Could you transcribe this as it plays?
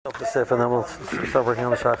And then we'll start working on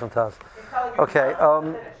the Shach and Taz. Okay,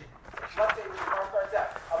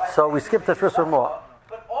 so we skipped the first Ramah.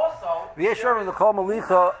 V'yesharim the Kol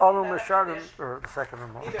Malicha Anu Mesharim, or the second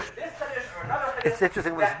Ramah. It's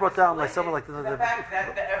interesting when it's brought down like someone like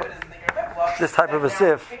this type of a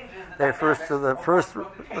sif. They refers to the first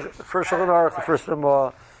Shulchan Aruch, the first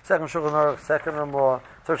Ramah, second Shulchan Aruch, second Ramah,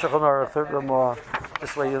 third Shulchan Aruch, third Ramah.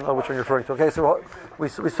 This way you know which one you're referring to. Okay, so we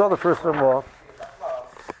saw the first Ramah.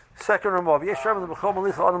 Second Ramah,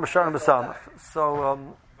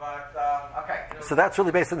 so that's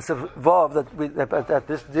really based on Vav that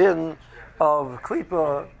this din of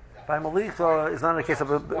Klipa by Malicha is not a case of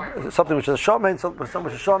something which is a Shamein, something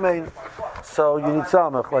which is Shamein, so you need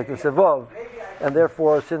Samach, like it's a Vav. And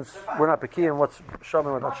therefore, since we're not Pekiim, what's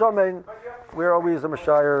Shamein, what's not Shamein, we're always a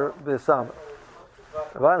Mashayar B'Samach.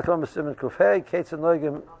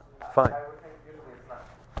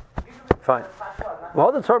 Fine.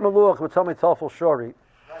 Well, the term Maluach would tell me Tafel Shori.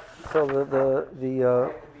 So the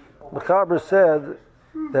Mechaber said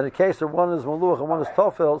that in case of one is Maluach and one is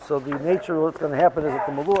Tafel, so the nature of what's going to happen is that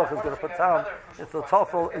the Maluach is going to put down into the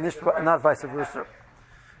Tafel and not vice versa.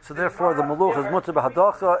 So therefore, the Maluach is Mutzah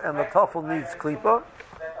B'Hadacha and the Tafel needs Klipa.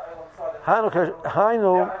 Hainu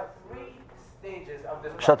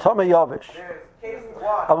Shatama Yavish.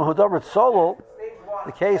 Amahudabrit Solol.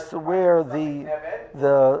 The case where the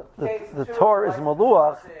Torah is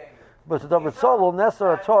Maluach, but the David Solol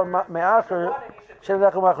Nesar Torah Me'acher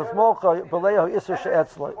Shedech Machas Molcha Baleho Isser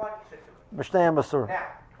She'etzlei B'Shnei Masur.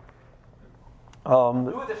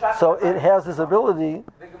 So it has this ability.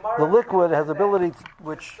 The liquid has ability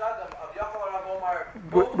which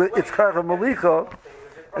it's kind of a Malicha,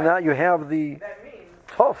 and now you have the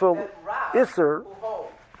Tofel Isser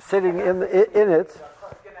sitting in it.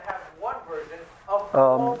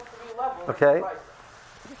 Okay,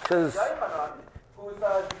 because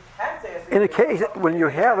in a case when you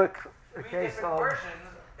have a case of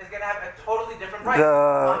is going to have a totally different price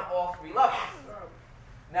on all three levels.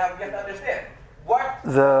 Now you have to understand what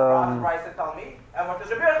the price to tell me and what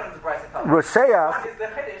the Rabbi price to tell me. What is the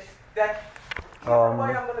chiddush that?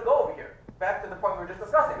 Why I'm going to go over here. Back to the point we were just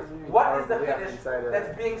discussing. What is the chiddush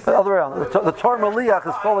that's being said? The other way around. The Torah Maliach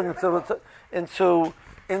is falling into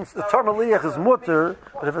the Torah Maliach is mutter,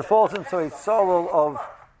 but if it falls into a solol of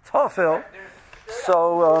tafel,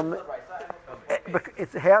 so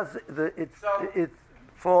it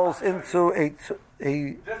falls into a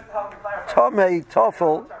tamei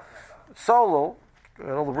tafel solol.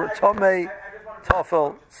 The word tamei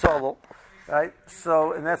tafel solol, right?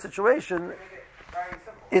 So in that situation,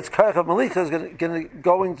 its kayach of Malicha is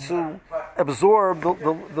going to absorb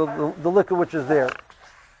the liquid which is there.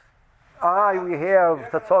 We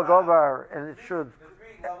have Tatzal Gavar, and it should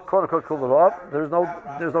quote unquote cool it off. There's no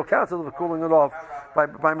concept of cooling it off by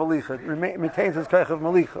Malicha. It maintains its kaich of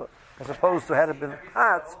Malicha, as opposed to had it been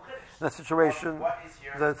hot in that situation,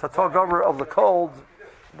 the Tatzal Gavar of the cold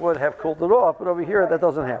would have cooled it off. But over here, that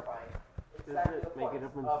doesn't happen. Does it make a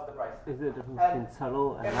difference? Is there a difference between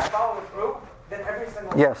subtle and not? Follow the group, then every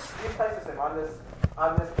single yes. These places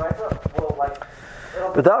on this brisa will like.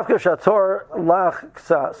 B'davka shator lach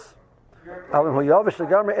ksas.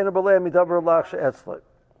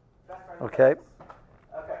 Okay.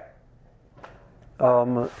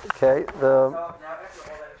 Okay.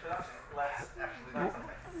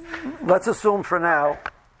 Let's assume for now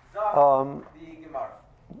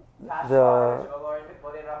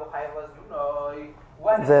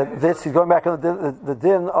this is going back on the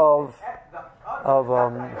din of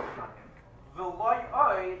the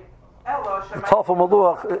Tafel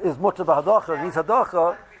Maluach is Mutzah B'Hadacha, needs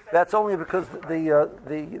Hadacha. That's only because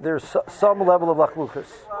there's some level of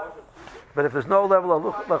lachluchas. But if there's no level of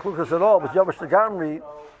lachluchas at all, with Yavash Nagamri,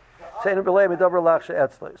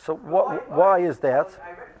 so why is that?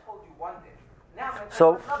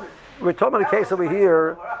 So we're talking about a case over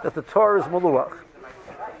here that the Torah is Maluach.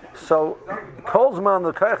 So Kolzman,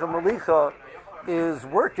 the Kaich of Malicha, is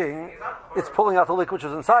working. It's pulling out the liquid which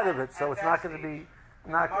is inside of it. So it's not going to be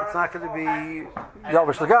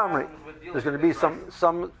Yavash Nagamri. There's going to be some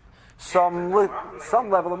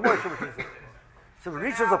level of moisture. So it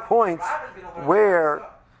reaches a point where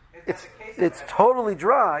it's totally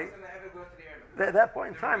dry. At that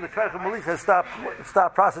point in time, the Kaich of Malicha has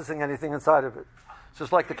stopped processing anything inside of it. It's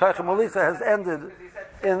just like the Kaich of Malicha has ended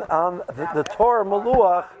on the Torah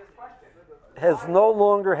Maluach has no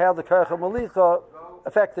longer had the Kaich of Malicha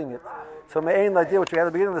affecting it. So the idea which we had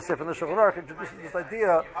at the beginning of the Sif in the Shulchan Aruch introduces this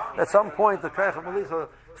idea that at some point the Kaich of Malicha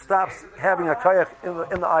stops having a Kaich in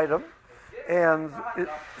the item, and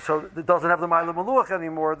so it doesn't have the Ma'ila Maluach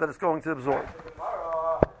anymore that it's going to absorb.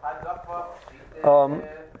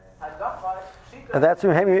 And that's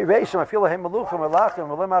Hemi Reishim. I feel like Maluchim, Malachim,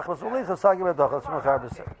 Malemach, Masulicha, Sagim, Adoch. That's what Mechaber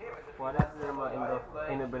said. Well, that's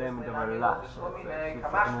in the Belem of Lash.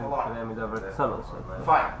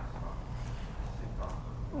 Fine.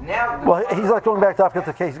 Now, well, he's not going back to Afghan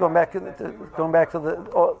case. He's going back to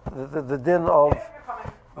the din of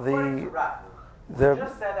the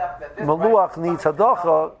Maluach needs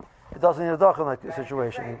Hadacha. It doesn't need Hadacha in that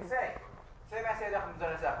situation.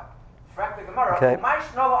 Okay.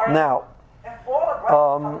 Now,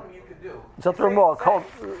 the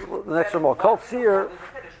next Ramah called Seer.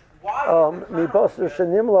 Mi Basar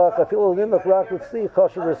Shenimlach. I feel Nimlach Rak with Sli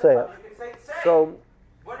Chashav Reseyach. So.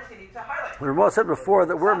 Ramah said before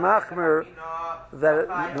that we're machmer that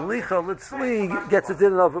Melicha Litzli gets a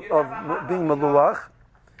din of being Maluach,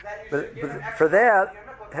 but for that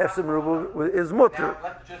Hefsim Rubu is mutter,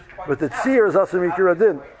 but the Tzir is also Mikir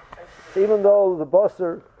Adin. Even though the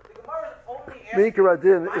Basar Mikir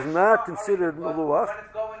Adin is not considered Maluach,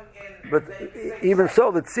 but even so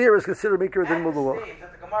the Tzir is considered Mikir Adin Maluach,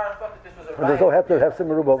 and there's no Hefsim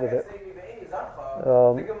Rubu over there.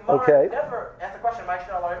 Okay.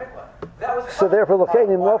 So therefore,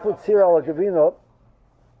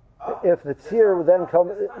 if the tzir would then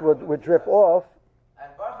come, would drip off.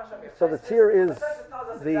 So the tzir is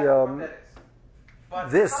the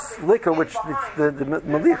this liquor which the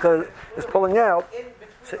malicha is pulling out.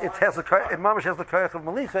 So it has it mamish has the koyach of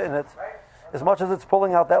malicha in it. As much as it's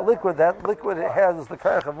pulling out that liquid it has the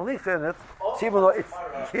koyach of malicha in it. So even though you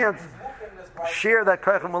can't share that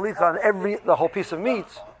koyach of malicha on the whole piece of meat.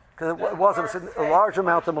 Because it wasn't a large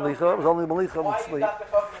amount of malicha, it was only malicha and sleep.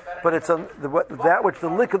 But it's that which the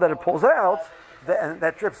liquid that it pulls out, and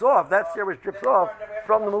that drips off, that sear which drips off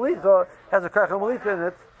from the malicha, has a kach of malicha in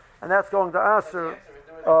it, and that's going to aser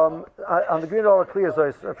on the green olive clear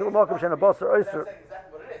oyster.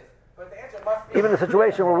 Even in a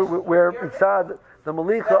situation where inside the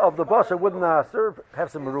malicha of the basar wouldn't aser,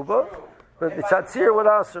 have some meruba, but inside sear would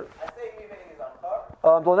aser.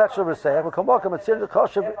 But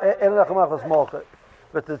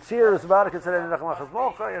the tzir is about to consider nechamachas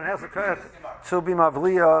molcha and has a koyach to be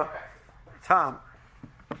mavliya tam.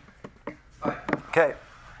 Okay.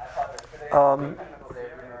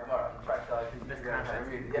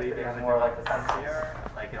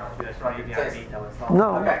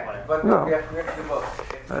 No.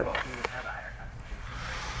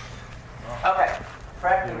 Okay.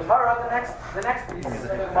 Correct. The Gemara, the next piece of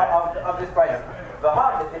this price. The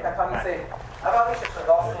heart that can say about this should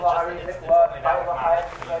also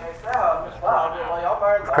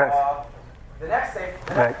correct. The next thing,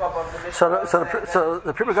 right. So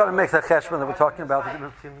the people got to make that cheshbon that we're talking about.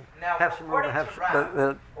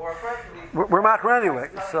 We're makar anyway.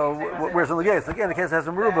 So where's in the case? Again, the case has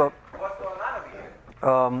a meruba.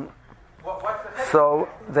 So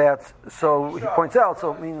he points out.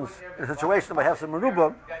 So it means in a situation where I have some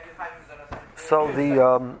meruba. So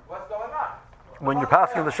the when you're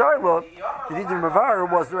passing the Shiloh, you need to remember,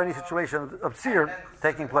 was there any situation of tzir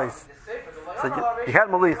taking place? So you had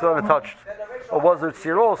malicha and it touched. Or was there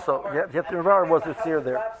tzir also? You have to remember, was there tzir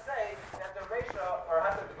there?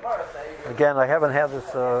 Again, I haven't had this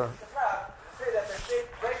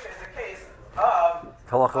halacha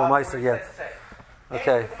l'maisa yet.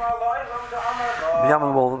 Okay.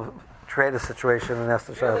 Binyamin will trade a situation and ask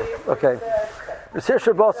the Shiloh. Okay.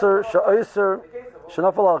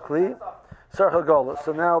 So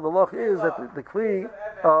now the loch is that the kli, you're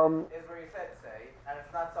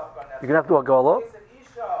going to have to do a gala.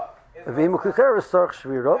 V'im uklicheres sarch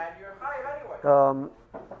shvira.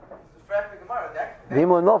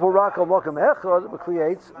 V'im l'novel rak al makam echad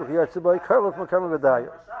b'kliyates b'kliyates b'ay karlef makam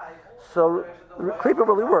v'daya. So klipa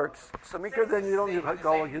really works. So mikra then you don't do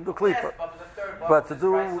gala, you do klipa. But to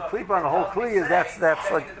do klipa on a whole kli is that's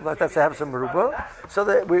to have some meruba. So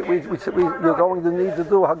that you're going to need to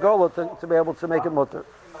do hagala to be able to make it mutter.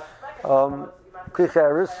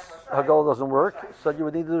 Klicheres hagala doesn't work, so you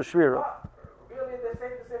would need to do shvira.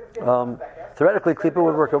 Theoretically, klipa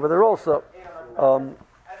would work over there also. I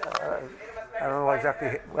don't know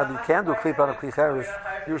exactly whether you can do klipa on a klicheres.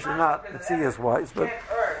 Usually not. The tzia is wise, but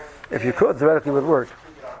if you could, theoretically it would work.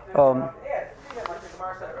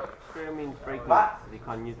 Means breaking, so you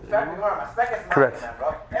can't use it anymore. Correct.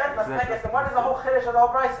 What is the whole chiddush of the whole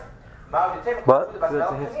price? But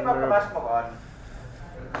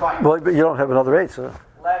well, but you don't have another rate, so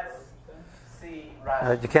let's see.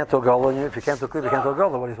 You can't do gola. If you can't do klipa, you can't do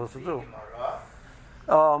gola. What are you supposed to do?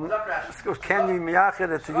 Can you miyachid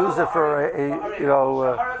it to use it for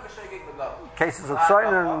cases of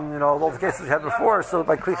sign all the cases we had before? So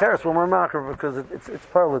by klicheres we're more makar because it's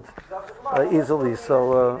parled easily.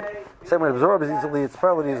 So. Same way it absorbs easily, it's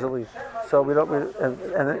pellet easily. So we don't, and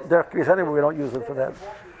anyway, we don't use it for that.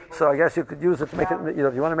 So I guess you could use it to make it,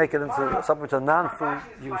 if you want to make it into something which is a non-food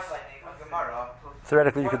use,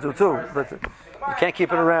 theoretically you could do too, but you can't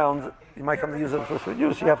keep it around. You might come to use it for food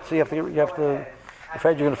use. You have to,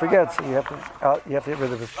 afraid you're going to forget, so you have to get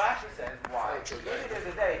rid of it.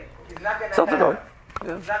 Something going.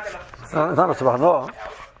 Yeah. It's not a subhanallah.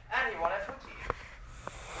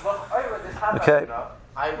 Okay.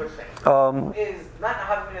 I would think is not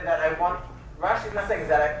having that I want. Rashi is not saying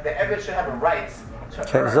that the Eved should have a right to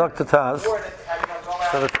okay, Zok to Taz.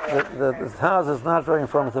 So the Taz is not very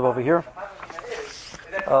informative over here.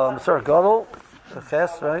 Sorry, Gadol, the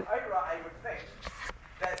Ches, right?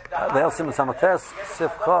 The El Simon Samates,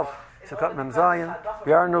 Sif Chav, Sifkat Mem Zayin,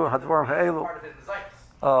 Biarnu, Hadvarim Ha'elu.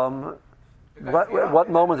 What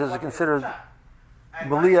moment is it considered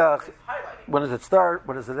Meliach? When does it start?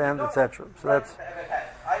 When does it end? Etc. So that's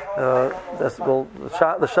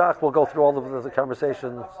the Shach will go through all of the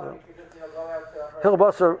conversations.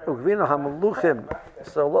 Hilbasar Ugvina Hameluchim.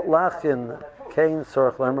 So Lachin Kain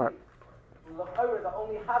Sorach Lemar.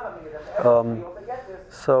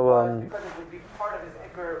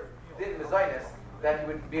 That he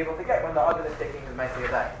would be able to get when the other is taking his Ma'aseh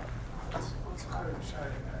Yadayim.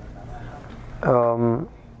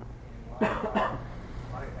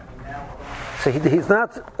 So he's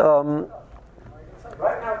not.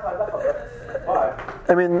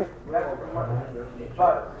 I mean,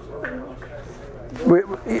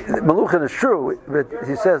 Maluchin is true, but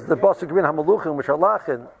he says the Basar Gvin HaMaluchim, which are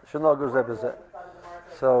Lachin, Shanagur Zebezeh.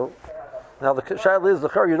 So now the Shaila is the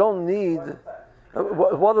Char. You don't need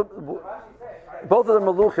both of them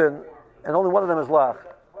Maluchin, and only one of them is Lach.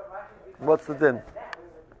 What's the din?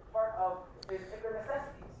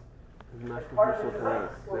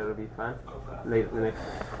 That'll be fine. Later, the next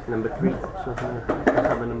number 3.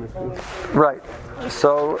 Right.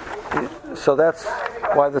 So that's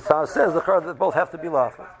why the Taz says the Char that both have to be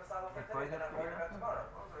Lach.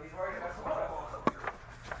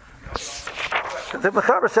 The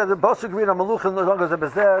Mechaber said that Basar Gvin HaMaluchim no longer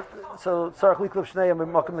Zebezeh, so Tzarech Liklif Shneihem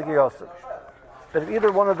B'Makom L'Giyosah. But if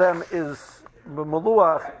either one of them is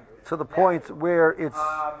Meluach to the point where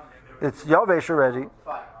it's Yavesh already,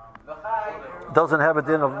 doesn't have a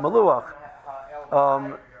din of Meluach.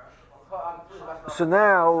 So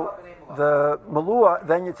now the Meluach,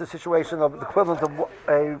 then it's a situation of the equivalent of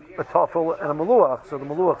a Tafel and a Meluach. So the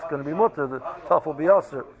Meluach is going to be mutter, the Tafel will be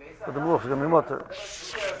Aser, but the Meluach is going to be mutter.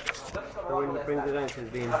 So when you bring it in, it's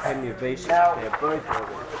being penny-based, they're both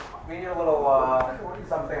we need a little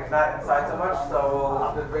something not inside so much, so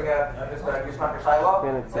we'll just bring just a Gishmak Shiloh,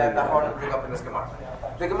 and the horn will bring up in this Gemara.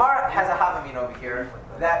 The Gemara has a Havamin over here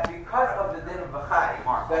that because of the din of B'chai,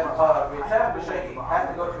 that Ritzah B'Sheni has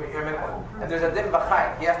to go to an Ir Mikvah, and there's a din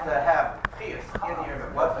B'chai, he has to have Chiyus in the Ir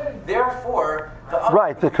Mikvah. Therefore,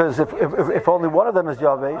 right, because if only one of them is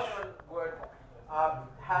Yavesh,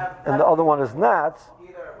 and the other one is not,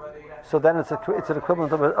 so then it's an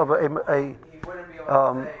equivalent of a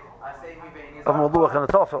Meluach and a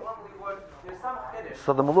Tafel.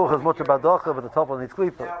 So the Meluach is mutter Badacha, but the Tafel needs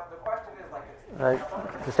Klipa. Right?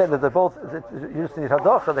 To say that they're both, you just need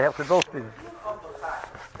Hadacha, they have to both be.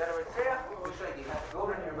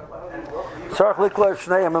 Tzarech Liklif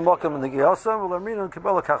Shneihem B'Makom L'Giyosah V'Lamrinu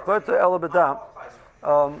Kibela Kachberta Ela B'Dam.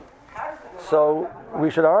 So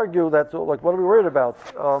we should argue that, like, what are we worried about?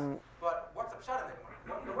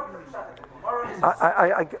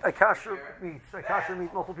 I kasher meat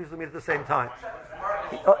multiple pieces of meat at the same time.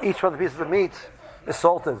 Each one of the pieces of meat is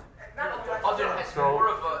salted. So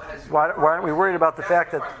why aren't we worried about the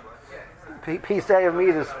fact that piece A of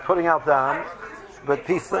meat is putting out dam, but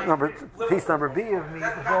piece number B of meat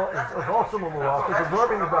is also Meluach, it's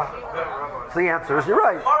absorbing the dam. So the answer is you're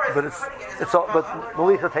right, but but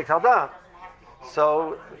Melicha takes out dam.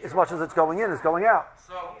 So as much as it's going in, it's going out.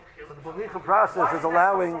 So the Melicha process is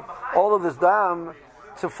allowing all of this dam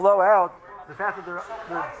to flow out. The fact that there are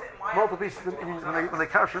multiple pieces when they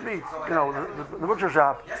kasher meat, the butcher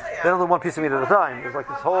shop, they don't do one piece of meat at a time. There's like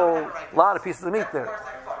this whole lot of pieces of meat there.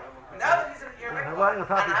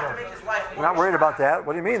 We're not worried about that.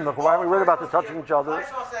 What do you mean? Look, why are we worried about the touching each other?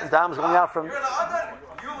 And dam's going out from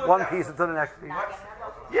one piece into the next piece.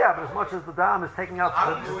 Yeah, but as much as the dam is taking out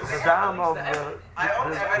the dam of the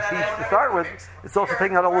piece to start with, it's also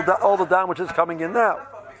taking out all the dam which is coming in now.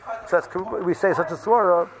 So that's, we say such a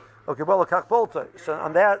swara. Okay, well, so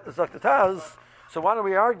on that, it's like the Taz. So why don't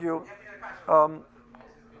we argue?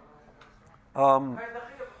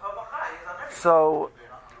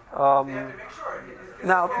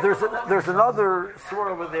 Now there's another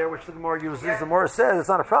sword over there which the Gemara uses. The Gemara says it's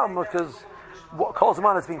not a problem because what calls him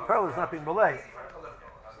on as being parallel is not being belay.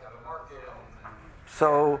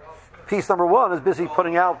 So piece number one is busy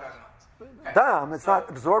putting out dam. It's not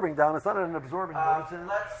absorbing dam. It's not an absorbing mode.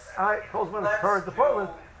 It's calls him on as parallel to Portland.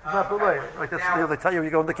 It's not belay. Right? That's they tell you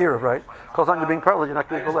go in the kiruv, right? Calls on you being parallel, you're not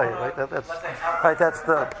going to belay, right? That's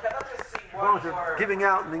the you're giving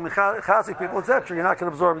out and the chazik people, etc. You're not going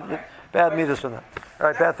to absorb bad meters from them,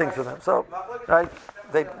 right? Bad things from them. So, right?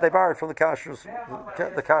 They borrowed from the kashrus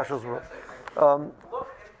world.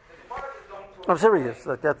 I'm serious.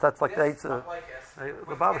 That's like the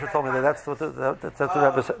Babasha told me that that's what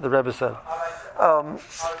the Rebbe said.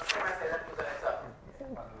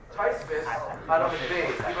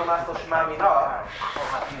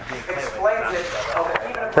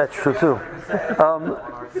 That's true too.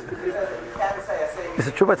 Is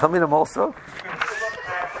it true by Talmidim also?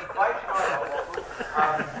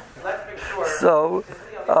 So,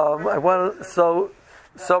 I want to.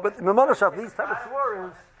 But Mamonashaf, these type of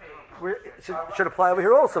swarms should apply over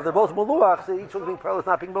here also. If they're both Muluach, so each one's being parallel,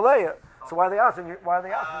 not being Belaya. So why are they asking each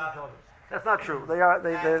other? That's not true.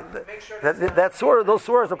 That sword, those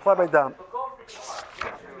swords apply by Dam.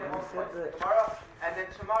 And then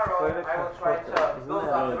tomorrow I will try to build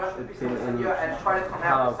up the rest of the pieces and try to come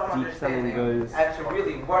out with some understanding and to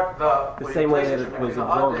really work the same way that it was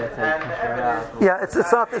absorbed. Yeah, it's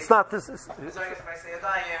not this.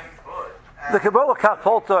 The Kabbalah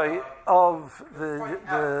Kapoltoi of the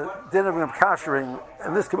din of kashering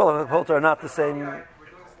and this Kabbalah Kapoltoi are not the same.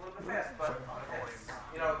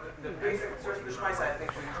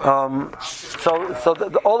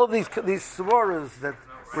 All of these suvaras that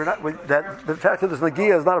that the fact that this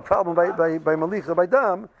nagia is not a problem by malicha by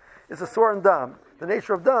dam, it's a swar and dam. The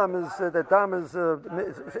nature of dam is that dam is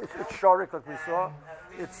it's sharik like we saw.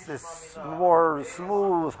 It's this more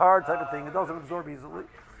smooth, hard type of thing. It doesn't absorb easily.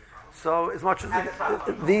 So as much as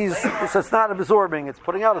so it's not absorbing. It's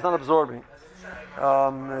putting out. It's not absorbing.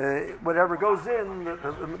 Whatever goes in,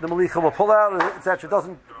 the malicha will pull out. It actually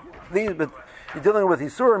doesn't. But you're dealing with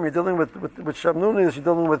Isurim, you're dealing with Shamnunis, you're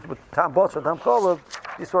dealing with Tam Botch or Tam Kolav,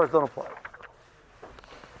 these swords don't apply.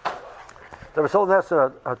 The Rasul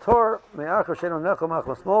Nesser Hator, Me'achar Sheno Necho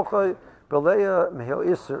Machmas Mochai, Beleya Mehel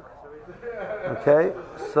Isser. Okay,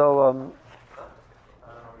 so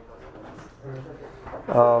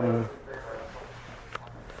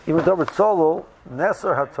even though it's solo,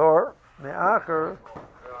 Nesser Hator, Me'achar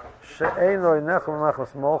Sheno Necho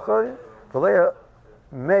Machmas Mochai, Beleya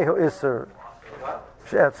Meho Isser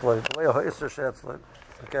Shetzlin. Meho Isser Shetzlin.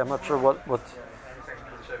 Okay, I'm not sure what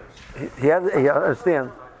he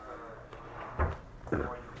understand.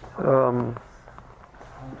 The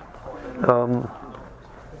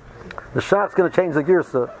shot's going to change the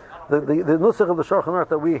girsa. The nusach of the Shulchan Aruch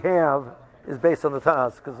that we have is based on the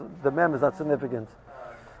Taz because the mem is not significant.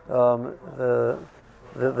 The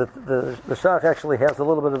shach actually has a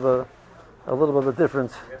little bit of a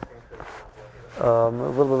different. A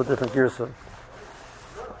little bit of a different girsa.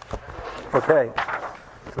 Okay,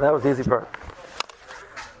 so that was the easy part.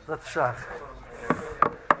 That's shach.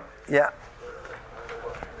 Yeah.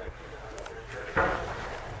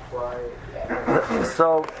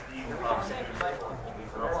 So,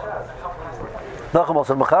 Nachum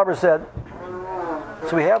so Machaber said.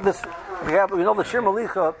 So we know the shir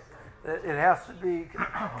malicha. It has to be.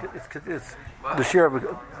 It's the shir of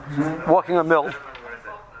walking a mill.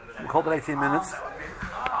 We called it 18 minutes.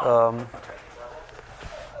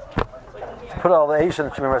 Put all the Asian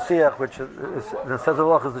and Shemir Mashiach, which is the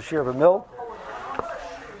Sezalach is the shear of a mill.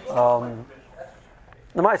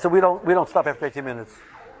 The Maisa we don't stop after 18 minutes.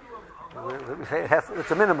 We say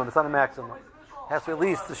it's a minimum. It's not a maximum. It has to be at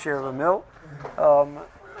least the shear of a mill.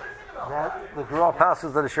 That the Gra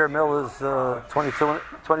passes that a shear mill is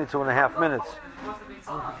 22 and a half minutes.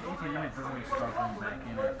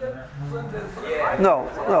 No,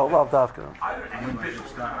 Lav Dafka.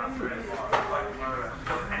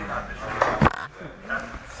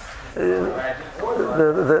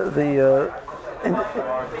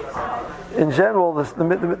 In general, the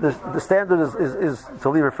standard is to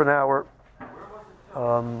leave it for an hour. Is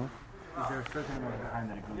there a certain amount of time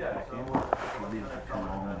that it goes back in? Or leave it for too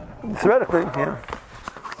long? Theoretically, yeah.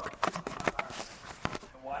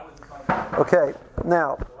 Okay,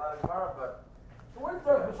 now.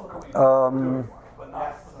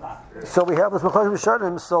 So we have this Mechazim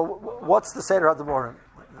Shanim. So what's the Seder HaDevorim?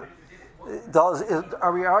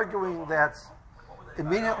 Are we arguing that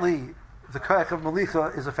immediately the Koach of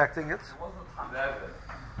Malicha is affecting it,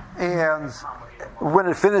 and when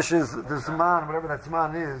it finishes the Zman, whatever that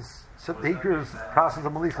Zman is, so the Hikir's process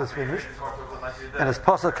of Malicha is finished, and it's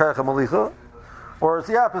Pasach Koach of Malicha, or it's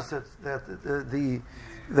the opposite, that the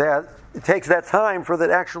that it takes that time for that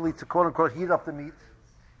actually to quote unquote heat up the meat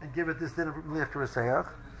and give it this din of Meliach Reseach,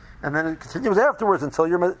 and then it continues afterwards until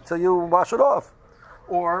you wash it off,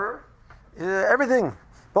 or everything.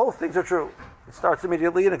 Both things are true. It starts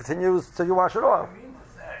immediately and it continues until you wash it off.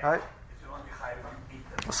 Right?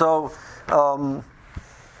 So the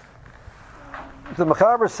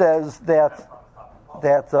Mechaber says that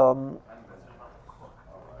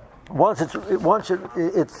once it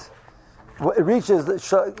reaches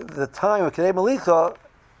the time of Kedei Melicha,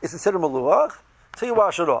 it's considered Meluach, till you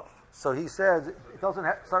wash it off. So he says it doesn't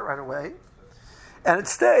start right away, and it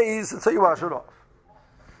stays until you wash it off.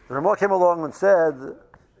 The Ramah came along and said,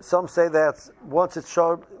 some say that once it's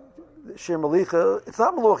Shir Melicha, it's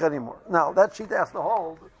not Meluach anymore. Now, that sheet has to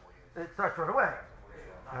hold, it starts right away.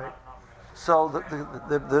 Right? So the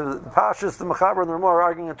Pashtus, the Mechaber, and the Ramah are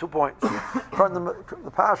arguing on 2 points.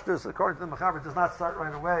 The Pashtus, according to the Mechaber, does not start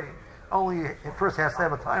right away. Only it first has to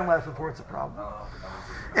have a time lapse before it's a problem.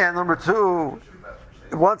 And number 2,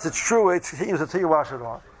 once it's true, it continues until you wash it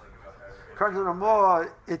off. According to the Ramah,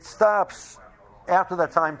 it stops after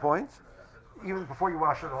that time point, even before you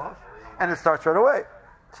wash it off, and it starts right away.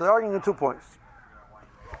 So they're arguing on 2 points.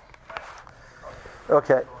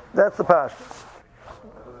 Okay, that's the Pashtus.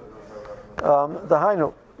 The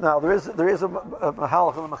Hainu. Now there is a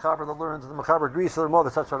Mahalach in the Mechaber that learns the Mechaber agrees to the Ramah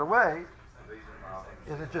that starts right away,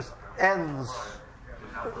 and it just ends.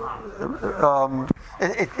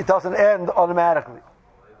 It doesn't end automatically.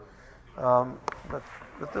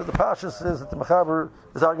 But the Pashtus says that the Mechaber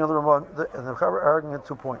is arguing the Ramah, and the Mechaber are arguing at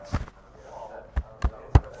 2 points.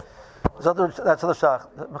 That's the Shach.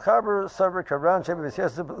 Mechaber Sabri Karan Shemi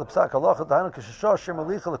V'Siyas L'Psak Halacha D'Hanu K'Shishah Shem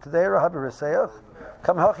Melicha L'Kedeira Habi Reseach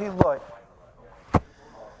Kam Hachi Loi.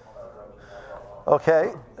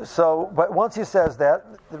 Okay, so but once he says that,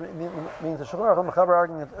 it means the Shulchan Aruch and the Mechaber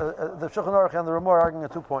arguing the Shulchan Aruch and the Ramah are arguing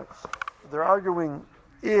at 2 points. They're arguing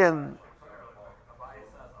in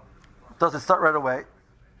does it start right away?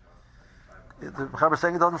 The Mechaber is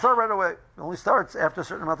saying it doesn't start right away. It only starts after a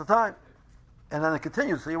certain amount of time. And then it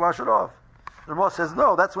continues, so you wash it off. The Ramah says,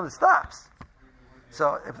 no, that's when it stops.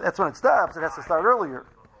 So if that's when it stops, it has to start earlier.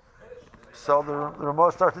 So the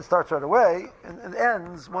Ramah starts right away and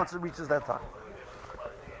ends once it reaches that time.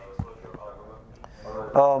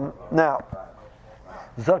 Now,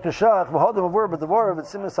 Dr. Shach, v'hodem avur b'devorav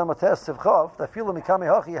v'tzimis hamates tivchav tafilu mikami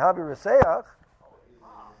hachi habi reseach.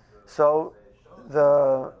 So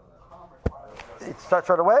it starts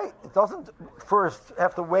right away. It doesn't first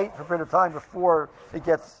have to wait for a period of time before it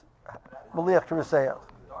gets Meliach to Reseach.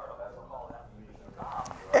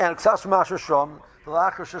 And Ksas Masher Shom, the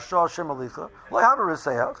Lachar Shashah Shem Melicha, Lehaber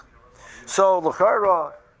Reseach. So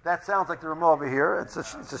L'chara, that sounds like the Ramah over here. It's a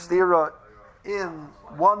stira in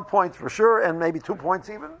 1 point for sure, and maybe 2 points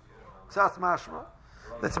even. Ksas Mashma.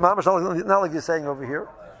 It's not like you're saying over here.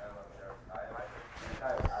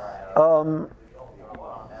 You're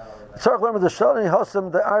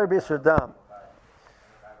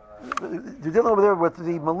dealing over there with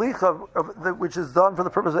the malicha, which is done for the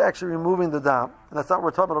purpose of actually removing the dam. And that's not what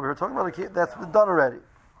we're talking about over here. We're talking about that's been done already.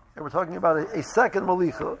 And we're talking about a second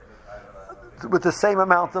malicha with the same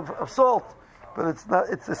amount of salt. But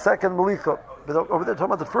it's a second malicha. But over there,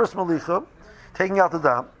 talking about the first malicha, taking out the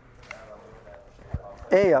dam.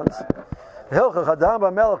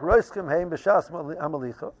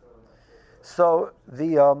 So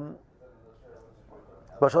the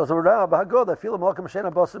so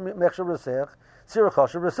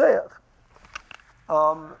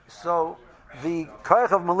the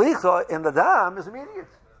koyach of malicha in the dam is immediate.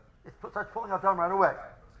 It starts pulling out dam right away,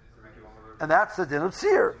 and that's the din of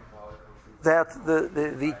tzir. That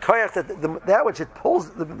the koyach that which it pulls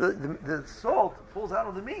the salt pulls out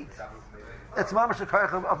of the meat. It's mamash the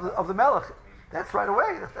koyach of the melech. That's right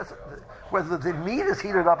away. That's whether the meat is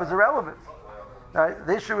heated up is irrelevant. Right?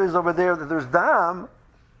 The issue is over there that there's dam,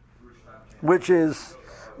 which is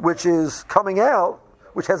coming out,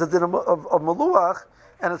 which has a din of maluach,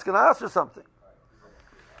 and it's going to ask for something.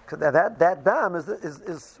 That dam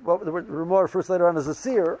is what the Ramah refers later on as the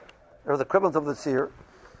seer, or the equivalent of the seer,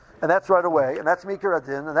 and that's right away, and that's mikar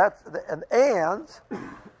adin, and that's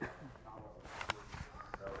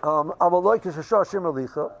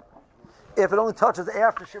if it only touches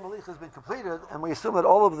after Shir Melicha has been completed, and we assume that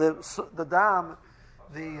all of the dam,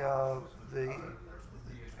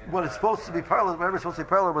 what it's supposed to be parlor, whatever it's supposed to be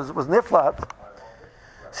parlor was niflat.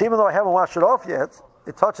 So even though I haven't washed it off yet,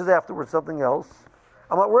 it touches afterwards something else.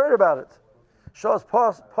 I'm not worried about it. Shows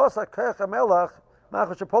posak melach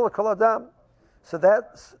machash kol adam. So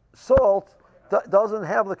that salt doesn't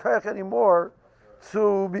have the koyach anymore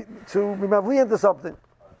to be mavli into something.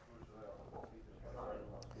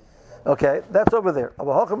 Okay, that's over there. But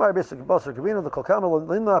over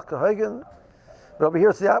here,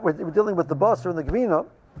 it's we're dealing with the basar and the gavina,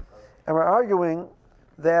 and we're arguing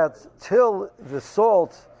that till the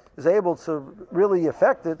salt is able to really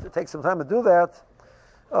affect it, it takes some time to do that,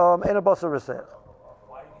 and a basar resech.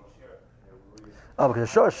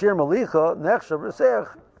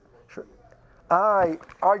 I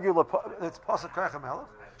argue it's pasuk kach melech.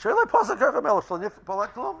 Shalei pasuk kach melech shlonif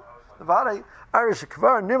polak klum. The vare Irish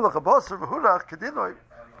kvar nimlach abasar v'hurach kedinoi.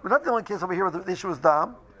 We're not the only case over here where the issue is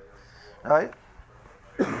dam, right?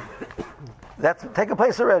 That's taken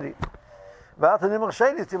place already. V'ata nimlach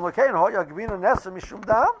sheni tim lokein hoya gvina nesa mishum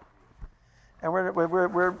dam. And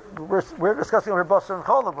we're discussing over basar and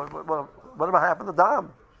cholam. What about happened to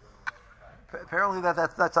dam? Apparently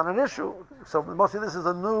that's not an issue. So mostly this is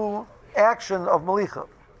a new action of malicha.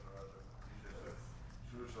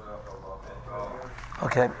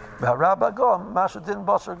 Okay. Rabba gom masha din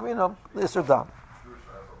basar gvina l'isur dam.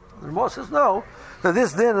 The Ramah says no. That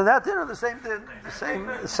this din and that din are the same din, the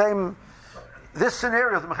same. This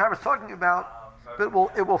scenario that Mechaber is talking about, it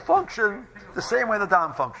will function the same way the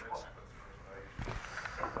dam functions.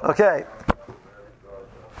 Okay.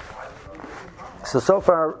 So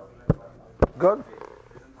far, good.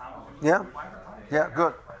 Yeah,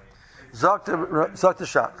 good. Zok to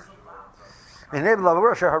shach. In neighbor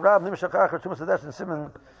lavar shar harab nimshach achar tumas hadesh and siman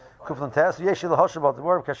kuflan tas yeshi lahosh about the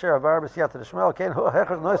word kasher avar b'siyat l'shmel kein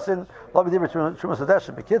hechad noisin lo b'dibur tumas hadesh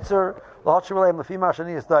b'kitzer lahosh v'leim lefi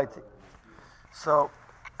mashani is daiti. So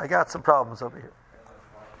I got some problems over here.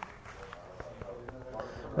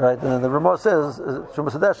 Right, and the Ramah says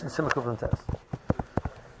tumas hadesh and siman kuflan tas.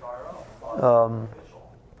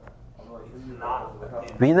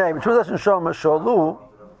 V'nei b'tumas hadesh and shom sholu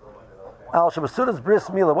al shabasudas bris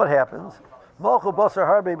mila. What happens? Malchu basar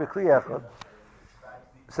harbe b'kli echad.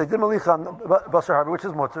 So they did malicha on basar harbe, which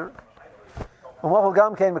is mutter. Malchu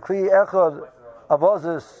gam kein b'kli echad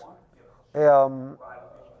avazis.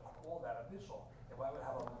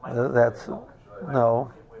 That's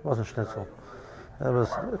no, it wasn't schnitzel. It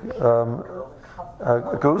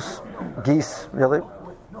was geese, really.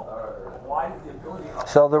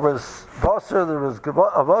 So there was basar, there was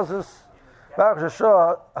avazis. Baruch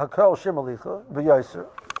Shashah hakol shemalicha v'yaiser.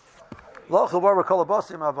 Lochel bar kol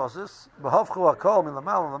abasim avasis. B'havchu hakol min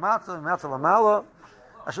lamala lamata mata lamala.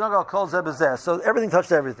 Ashnagal kol zebezeh. So everything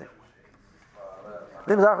touched everything.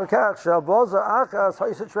 Lim zachar kach shal boza achas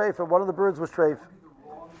ha'isa treif. One of the birds was treif.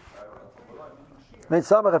 Made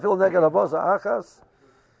samach afil neged aboza achas.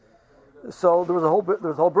 So there was a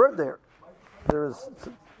whole bird there.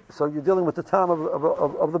 So you're dealing with the time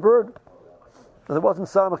of the bird, and there wasn't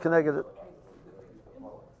samach connected it.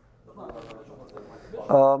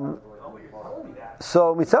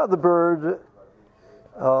 So mitzad the bird,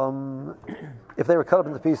 if they were cut up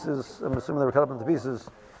into pieces, I'm assuming they were cut up into pieces,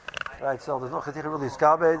 right? So there's no chaticha really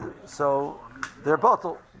skabed, so they're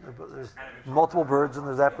bottle. There's multiple birds, and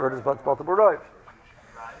there's that bird is multiple bird,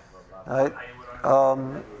 right?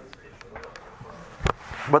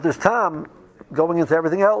 But there's tam going into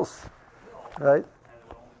everything else, right?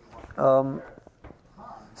 But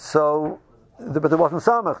there wasn't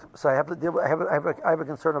samach, so I have to deal. I have a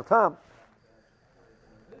concern of tam.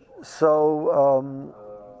 So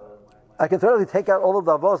I can thoroughly take out all of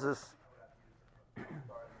the avozes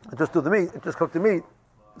and just do the meat, and just cook the meat.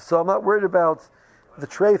 So I'm not worried about the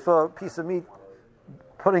treifa piece of meat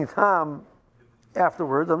putting tam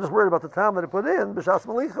afterwards. I'm just worried about the tam that I put in b'shas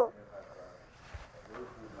malicha.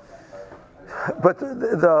 But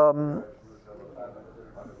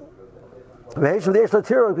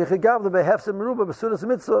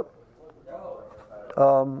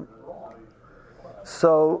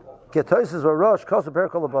so Ketosis var rosh kosa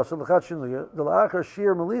perkol abasha l'chad shinuya the la'achar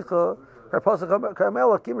shir melicha her pasuk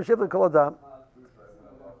kamelach kim shivle kol adam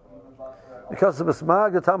because of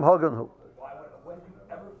smag the tam haganhu.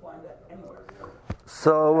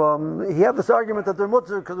 So he had this argument that they're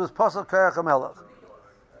mutter because it was pasuk kamelach.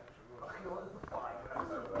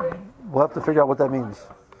 We'll have to figure out what that means.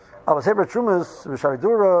 Avaseber trumas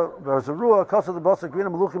v'sharidura v'arzarua kosa the basar grina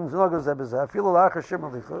meluchim zinagos zebezeh filo la'achar shir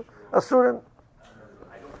melicha asurim.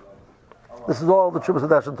 This is all the Trumas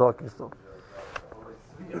Hadashim talking still.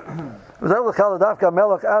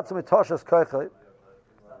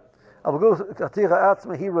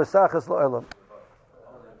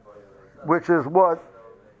 Which is what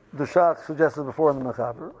the Shach suggested before in the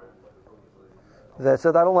Mechaber. They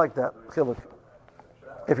said, I don't like that.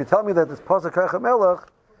 If you tell me that it's Pasuk Kaicha Melech,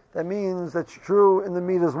 that means that's true in the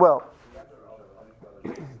meat as well.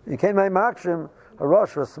 You came my Makshim,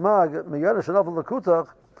 Harash Rasmag, Miyana Shanafal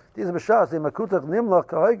Lakutach. These are b'shas the makutach nimlach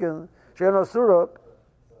kahagen she'en asura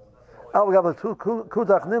So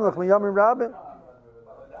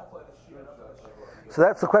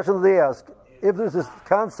that's the question that they ask. If there's this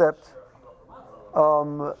concept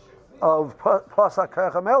of Pasach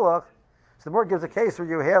Karach HaMelech, so the more gives a case where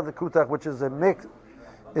you have the kutach, which is a mix,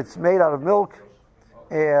 it's made out of milk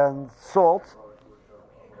and salt.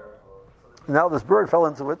 Now this bird fell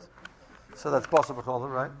into it, so that's Basar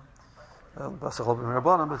B'Cholov, right? Basar B'Cholov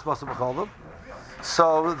Mirabanan, but it's Basar B'Cholov.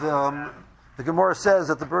 So the Gemara says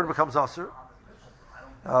that the bird becomes Asur.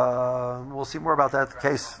 We'll see more about that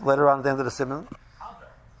case later on at the end of the Siman.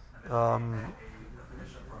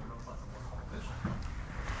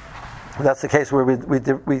 That's the case where we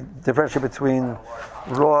differentiate between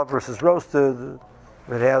raw versus roasted.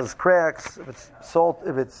 If it has cracks, if it's salt,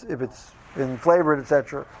 if it's been flavored,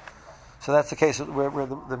 etc. So that's the case where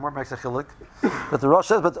the more makes a chiluk. But the Rosh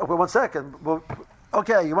says, but one second. Well,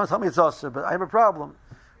 okay, you want to tell me it's also, but I have a problem.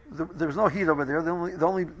 There was no heat over there. The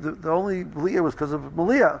only Maliyah was because of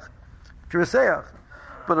Maliyah, Kiriseach.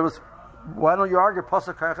 But it was, why don't you argue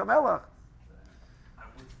Pasach Karach HaMelech?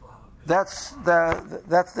 That's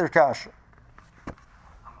their kasha.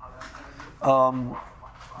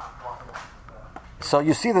 So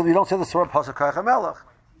you see that we don't say the Surah Pasach Karach HaMelech.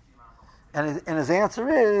 And his answer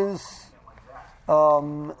is,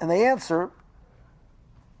 and they answer,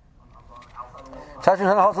 so we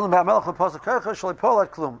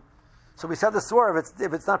said the Surah,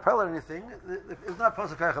 if it's not Pel or anything, it's not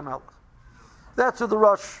Pasach Karach HaMelech. That's what the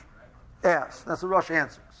Rosh asks. That's what Rosh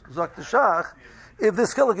answers. Zok the Shach, if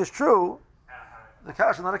this chiluk is true, the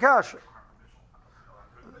kasha, not a kasha.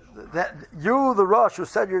 That you, the Rosh, who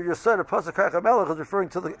said your side of Pasach Karach HaMelech is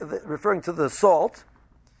referring to the salt,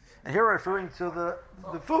 and here we're referring to the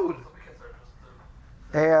food.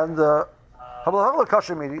 And so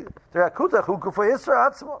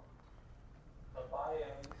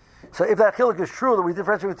if that chiluk is true, that we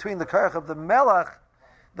differentiate between the koyach of the melach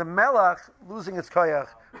losing its koyach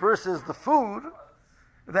versus the food,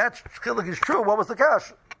 if that chiluk is true, what was the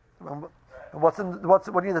kash? What do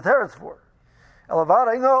you need the teretz for? Elavad,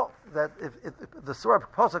 I know that if the surah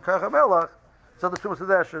Pasach Karach HaMelech, so the Shumas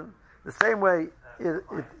Hadeshin, the same way it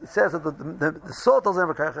says that the salt doesn't have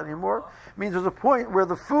a koyach anymore, means there's a point where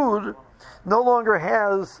the food no longer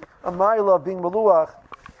has a ma'ila of being meluach.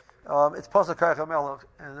 It's Pasach Karach HaMelech,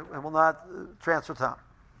 and it will not transfer time.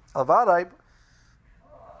 Elvad,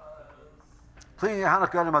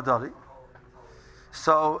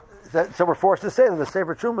 so we're forced to say that the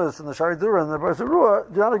Sefer Chumas and the Shari Dura and the Bar Zarua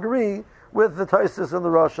do not agree with the Taisis and the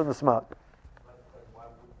Rosh and the Smag.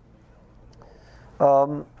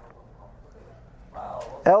 Ela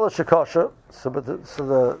Shekasha, so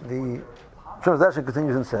the translation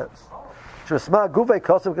continues and says, Shemsmag Guvei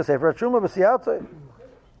Kosev Kasefer Chuma B'Siyatei.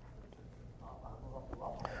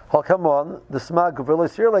 How come on the Smag Guvei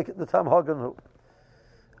here like the Tam Hagan who.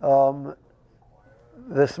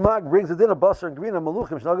 The Smag brings it in a basar and green and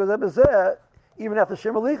maluchim shnagazeh even after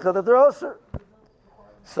shemalicha that they're osir.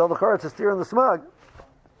 So the Charetz is steering the Smag.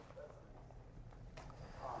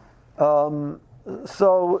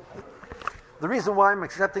 So the reason why I'm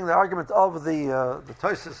accepting the argument of the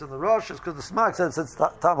Tosis and the Rosh is because the Smag says it's Tam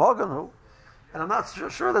Haganhu, and I'm not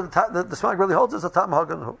sure that the Smag really holds it's a Tam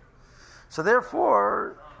Haganhu. So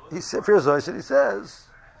therefore, he says,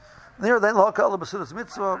 near then Laka Allah Basudas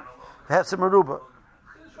Mitzvah have some Meruba.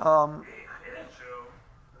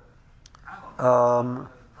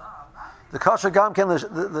 The kasha gamken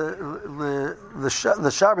the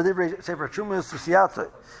shaber divrei sefer Chumas siyata.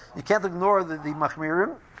 You can't ignore the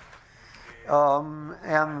machmirim,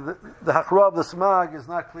 and the hakra of the smag is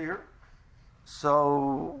not clear.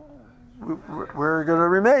 So we're going to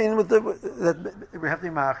remain with that we have the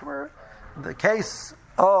machmir. The case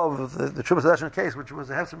of the Chumas Hadeshin case, which was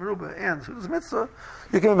a hefsem meruba and sudas mitzvah,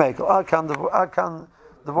 you can make adkan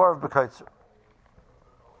the var of bekaitzer.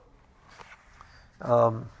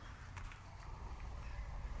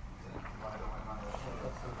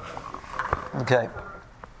 Okay.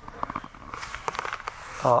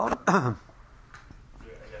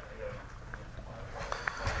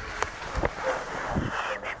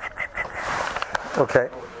 Okay.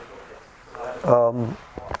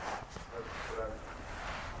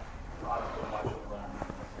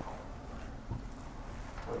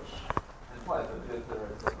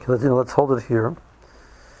 Let's hold it here.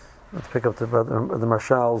 Let's pick up the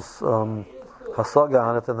Marshal's hasaga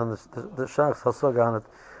on it, and then the Shach's hasaga on it.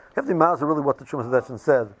 We have the amount of really what the Chumas Hadeshin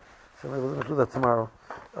said, so maybe we'll do that tomorrow.